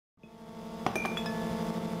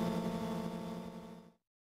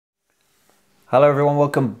Hello everyone,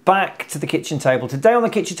 welcome back to the kitchen table. Today on the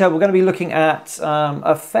kitchen table we're going to be looking at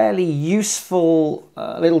a fairly useful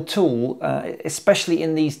little tool, especially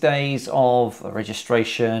in these days of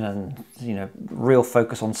registration and real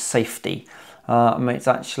focus on safety. It's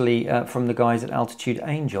actually from the guys at Altitude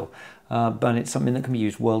Angel, but it's something that can be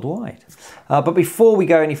used worldwide. But before we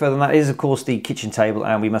go any further than that, it is of course the kitchen table,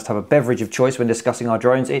 and we must have a beverage of choice when discussing our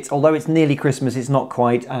drones. Although it's nearly Christmas, it's not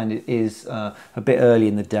quite, and it is a bit early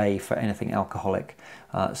in the day for anything alcoholic.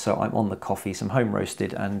 So I'm on the coffee, some home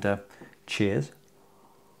roasted, and cheers.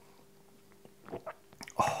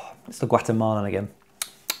 Oh, it's the Guatemalan again.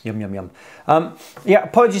 Yum, yum, yum. Yeah,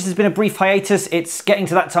 apologies, there's been a brief hiatus. It's getting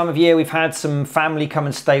to that time of year. We've had some family come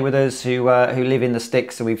and stay with us who live in the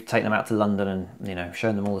sticks, so we've taken them out to London and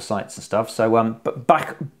shown them all the sights and stuff. So but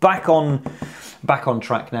back on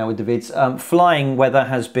track now with the vids. Flying weather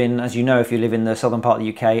has been, as you know, if you live in the southern part of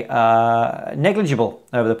the UK, negligible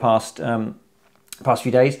over the past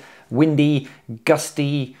few days. Windy,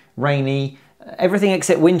 gusty, rainy, everything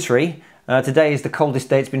except wintry. Today is the coldest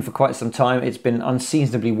day it's been for quite some time. It's been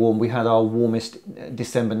unseasonably warm. We had our warmest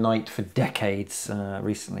December night for decades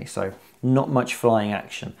recently, so not much flying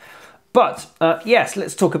action. But yes,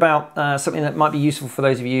 let's talk about something that might be useful for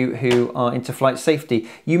those of you who are into flight safety.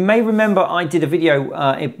 You may remember I did a video,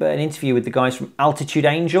 an interview with the guys from Altitude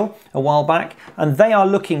Angel a while back, and they are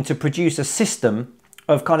looking to produce a system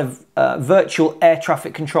of kind of virtual air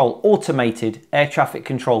traffic control, automated air traffic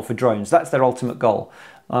control for drones. That's their ultimate goal.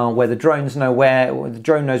 Where the drones know the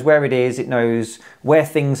drone knows where it is, it knows where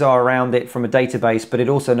things are around it from a database, but it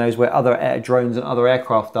also knows where other drones and other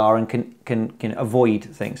aircraft are and can avoid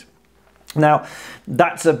things. Now,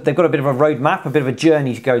 they've got a bit of a roadmap, a bit of a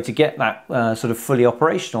journey to go to get that sort of fully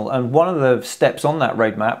operational. And one of the steps on that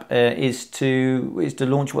roadmap is to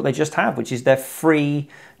launch what they just have, which is their free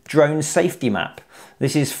drone safety map.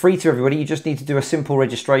 This is free to everybody. You just need to do a simple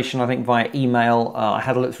registration, I think, via email. I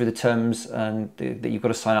had a look through the terms and that you've got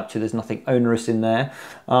to sign up to. There's nothing onerous in there.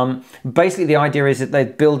 Basically, the idea is that they're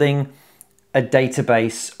building a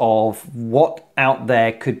database of what out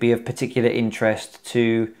there could be of particular interest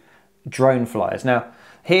to drone flyers. Now,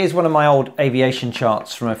 here's one of my old aviation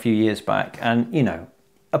charts from a few years back. And,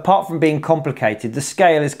 apart from being complicated, the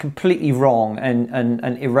scale is completely wrong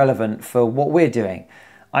and irrelevant for what we're doing.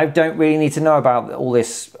 I don't really need to know about all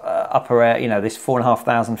this upper air, this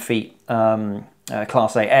 4,500 feet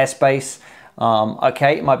Class A airspace.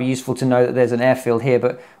 Okay, it might be useful to know that there's an airfield here,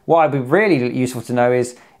 but what would be really useful to know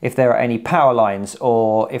is if there are any power lines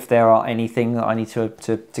or if there are anything that I need to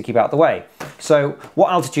keep out of the way. So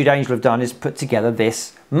what Altitude Angel have done is put together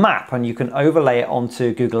this map, and you can overlay it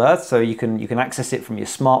onto Google Earth, so you can access it from your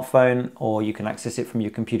smartphone or you can access it from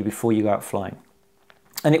your computer before you go out flying.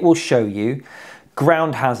 And it will show you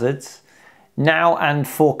ground hazards, now and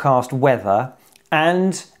forecast weather,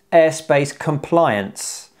 and airspace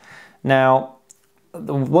compliance. Now,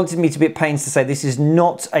 wanted me to be at pains to say this is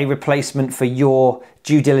not a replacement for your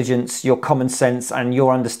due diligence, your common sense, and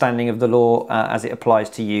your understanding of the law as it applies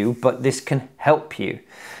to you, but this can help you.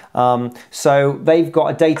 So they've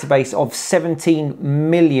got a database of 17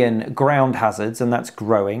 million ground hazards, and that's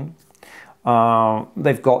growing.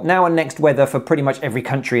 They've got now and next weather for pretty much every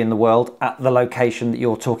country in the world at the location that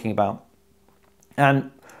you're talking about. And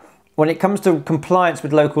when it comes to compliance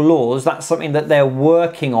with local laws, that's something that they're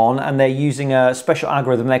working on, and they're using a special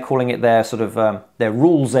algorithm. They're calling it their sort of their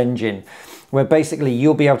rules engine, where basically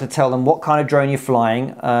you'll be able to tell them what kind of drone you're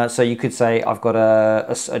flying. So you could say, I've got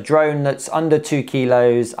a drone that's under 2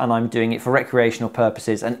 kilos and I'm doing it for recreational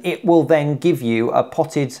purposes, and it will then give you a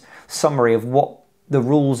potted summary of what the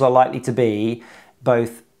rules are likely to be,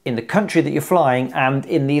 both in the country that you're flying and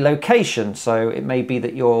in the location. So it may be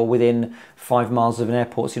that you're within 5 miles of an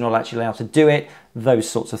airport, so you're not actually allowed to do it, those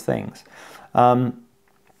sorts of things.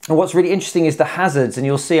 And what's really interesting is the hazards, and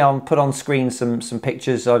you'll see I'll put on screen some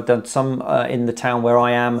pictures. I've done some in the town where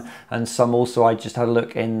I am, and some also I just had a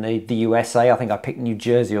look in the USA. I think I picked New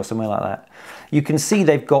Jersey or somewhere like that. You can see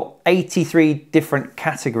they've got 83 different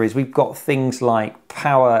categories. We've got things like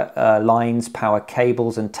power lines, power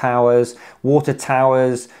cables and towers, water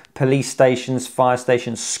towers, police stations, fire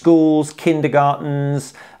stations, schools,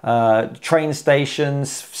 kindergartens, train stations,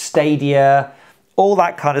 stadia, all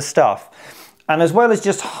that kind of stuff. And as well as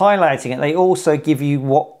just highlighting it, they also give you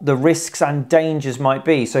what the risks and dangers might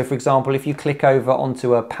be. So for example, if you click over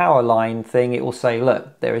onto a power line thing, it will say,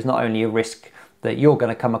 look, there is not only a risk that you're going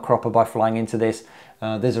to come a cropper by flying into this,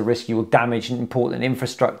 there's a risk you will damage important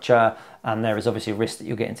infrastructure, and there is obviously a risk that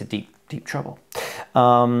you'll get into deep trouble.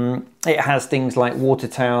 It has things like water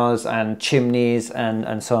towers and chimneys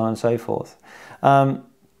and so on and so forth.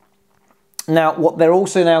 Now, what they're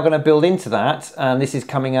also now going to build into that, and this is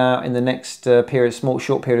coming out in the next short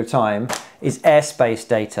period of time, is airspace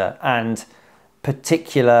data and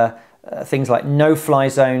particular things like no-fly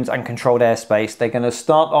zones and controlled airspace. They're going to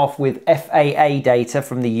start off with FAA data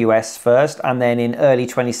from the US first, and then in early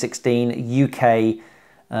 2016, UK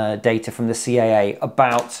data from the CAA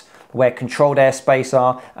about where controlled airspace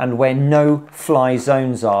are and where no-fly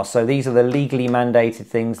zones are. So these are the legally mandated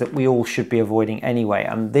things that we all should be avoiding anyway,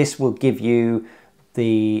 and this will give you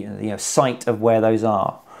the sight of where those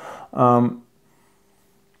are.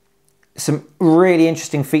 Some really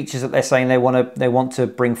interesting features that they're saying they want to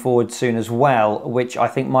bring forward soon as well, which I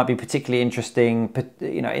think might be particularly interesting.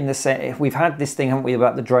 In the sense, we've had this thing, haven't we,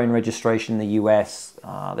 about the drone registration in the US.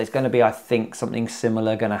 There's going to be, I think, something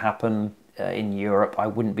similar going to happen in Europe. I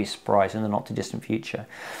wouldn't be surprised in the not too distant future.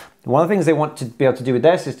 One of the things they want to be able to do with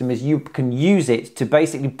their system is you can use it to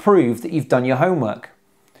basically prove that you've done your homework.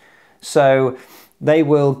 So they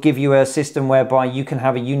will give you a system whereby you can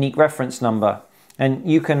have a unique reference number, and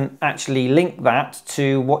you can actually link that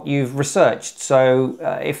to what you've researched. So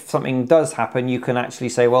if something does happen, you can actually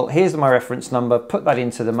say, well, here's my reference number, put that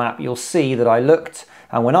into the map. You'll see that I looked,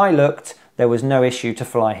 and when I looked, there was no issue to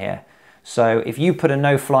fly here. So if you put a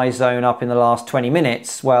no-fly zone up in the last 20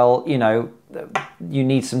 minutes, well, you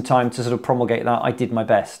need some time to sort of promulgate that. I did my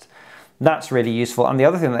best. That's really useful. And the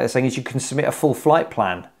other thing that they're saying is you can submit a full flight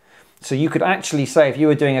plan. So you could actually say, if you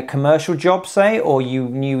were doing a commercial job, say, or you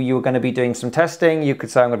knew you were going to be doing some testing, you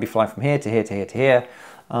could say, I'm going to be flying from here to here to here to here.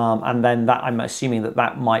 And then that, I'm assuming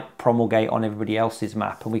that might promulgate on everybody else's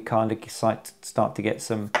map, and we kind of start to get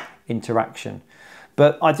some interaction.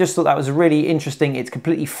 But I just thought that was really interesting. It's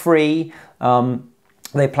completely free.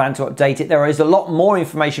 They plan to update it. There is a lot more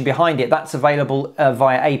information behind it. That's available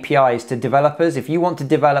via APIs to developers. If you want to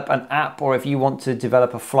develop an app, or if you want to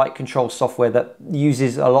develop a flight control software that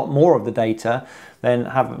uses a lot more of the data, then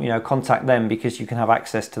contact them, because you can have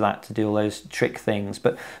access to that to do all those trick things.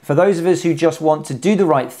 But for those of us who just want to do the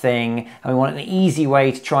right thing, and we want an easy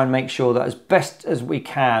way to try and make sure that as best as we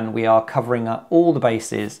can, we are covering up all the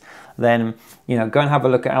bases, then go and have a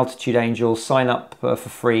look at Altitude Angel, sign up for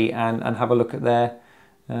free, and have a look at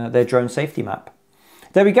their drone safety map.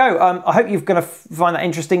 There we go. I hope you're going to find that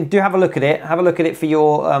interesting. Do have a look at it. Have a look at it for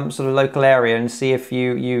your sort of local area and see if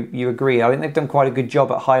you agree. I think they've done quite a good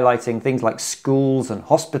job at highlighting things like schools and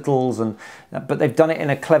hospitals, but they've done it in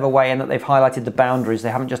a clever way, and that they've highlighted the boundaries.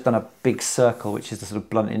 They haven't just done a big circle, which is the sort of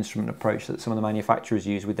blunt instrument approach that some of the manufacturers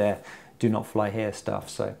use with their do not fly here stuff.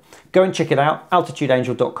 So go and check it out,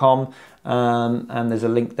 altitudeangel.com, and there's a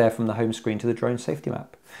link there from the home screen to the drone safety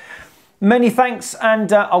map. Many thanks,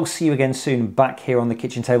 and I'll see you again soon back here on the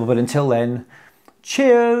kitchen table. But until then,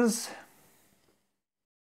 cheers!